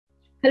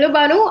Hello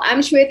Banu, I'm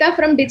Shweta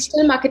from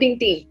Digital Marketing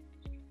Team.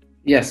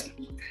 Yes.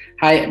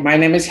 Hi, my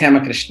name is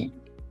Hema Krishna.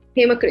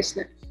 Hema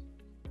Krishna.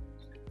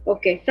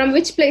 Okay. From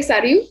which place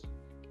are you?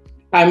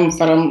 I'm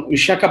from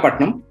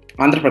Visakhapatnam,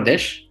 Andhra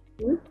Pradesh.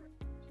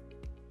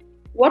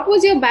 What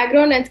was your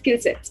background and skill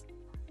sets?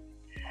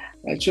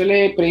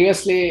 Actually,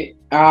 previously,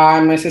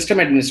 I'm a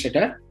system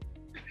administrator.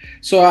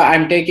 So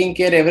I'm taking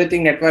care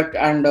everything network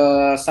and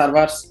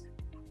servers,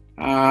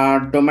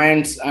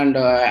 domains and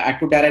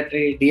Active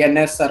Directory,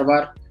 DNS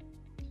server,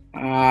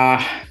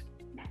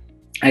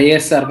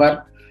 IS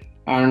server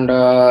and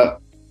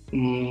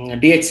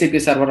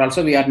DHCP server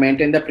also we are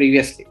maintained the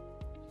previously.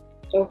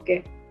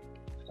 Okay.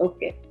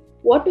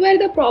 What were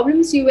the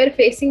problems you were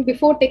facing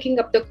before taking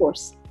up the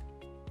course?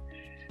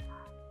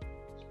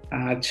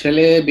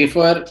 Actually,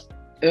 before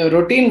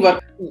routine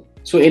work,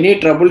 so any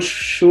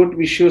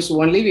troubleshoot issues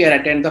only we are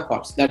attend the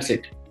course. That's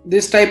it.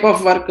 This type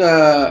of work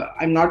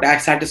I'm not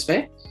as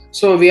satisfied.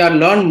 So we are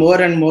learn more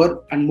and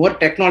more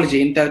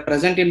technology in the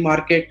present in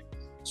market.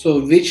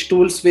 So which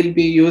tools will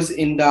be used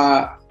in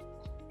the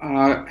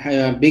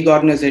big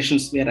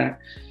organizations where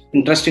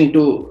interesting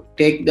to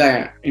take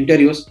the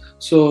interviews.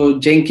 So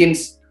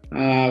Jenkins,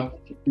 Dockers,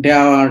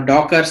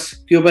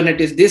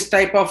 Kubernetes, this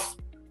type of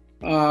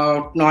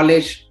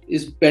knowledge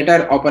is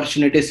better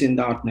opportunities in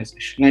the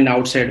organization and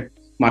outside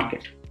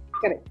market.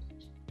 Correct.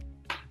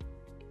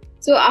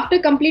 So after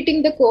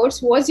completing the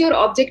course, was your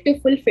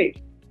objective fulfilled?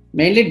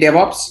 Mainly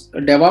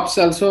DevOps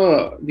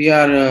also we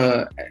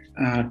are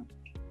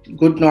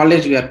good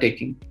knowledge we are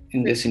taking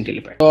in this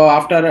Intellipaat. So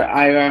after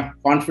I am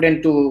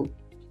confident to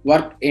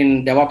work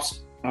in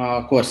DevOps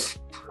course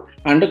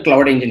and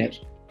cloud engineer.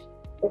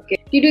 Okay.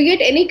 Did you get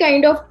any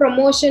kind of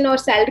promotion or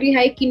salary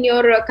hike in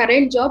your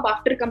current job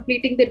after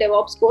completing the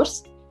DevOps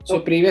course? So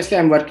previously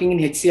I'm working in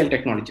HCL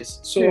Technologies.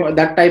 So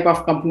that type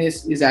of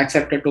companies is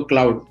accepted to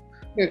cloud.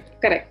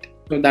 Correct.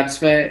 So that's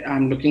why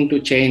I'm looking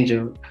to change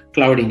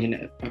cloud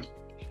engineer.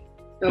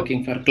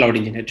 Looking for cloud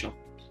engineer job.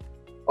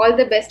 All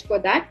the best for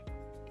that.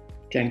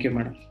 Thank you,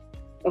 madam.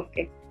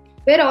 Okay.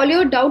 Were all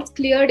your doubts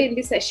cleared in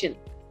the session?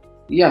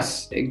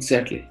 Yes,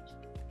 exactly.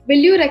 Will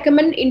you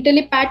recommend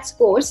Intellipaat's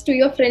course to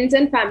your friends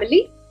and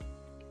family?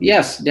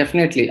 Yes,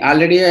 definitely.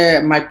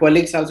 Already my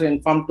colleagues also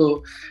informed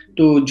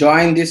to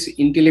join this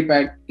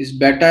Intellipaat is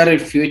better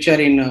future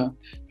in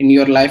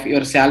your life.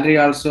 Your salary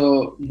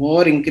also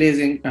more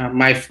increasing.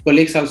 My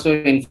colleagues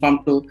also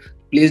informed to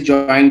please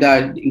join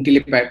the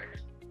Intellipaat.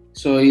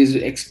 So his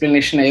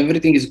explanation,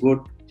 everything is good.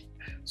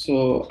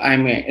 So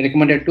I'm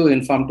recommended to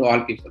inform to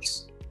all people,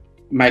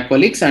 my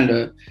colleagues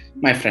and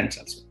my friends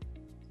also.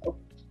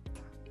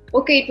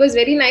 Okay, it was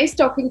very nice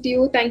talking to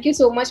you. Thank you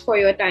so much for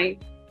your time.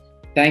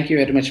 Thank you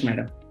very much,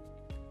 madam.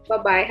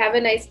 Bye-bye. Have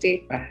a nice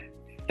day. Bye.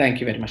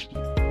 Thank you very much.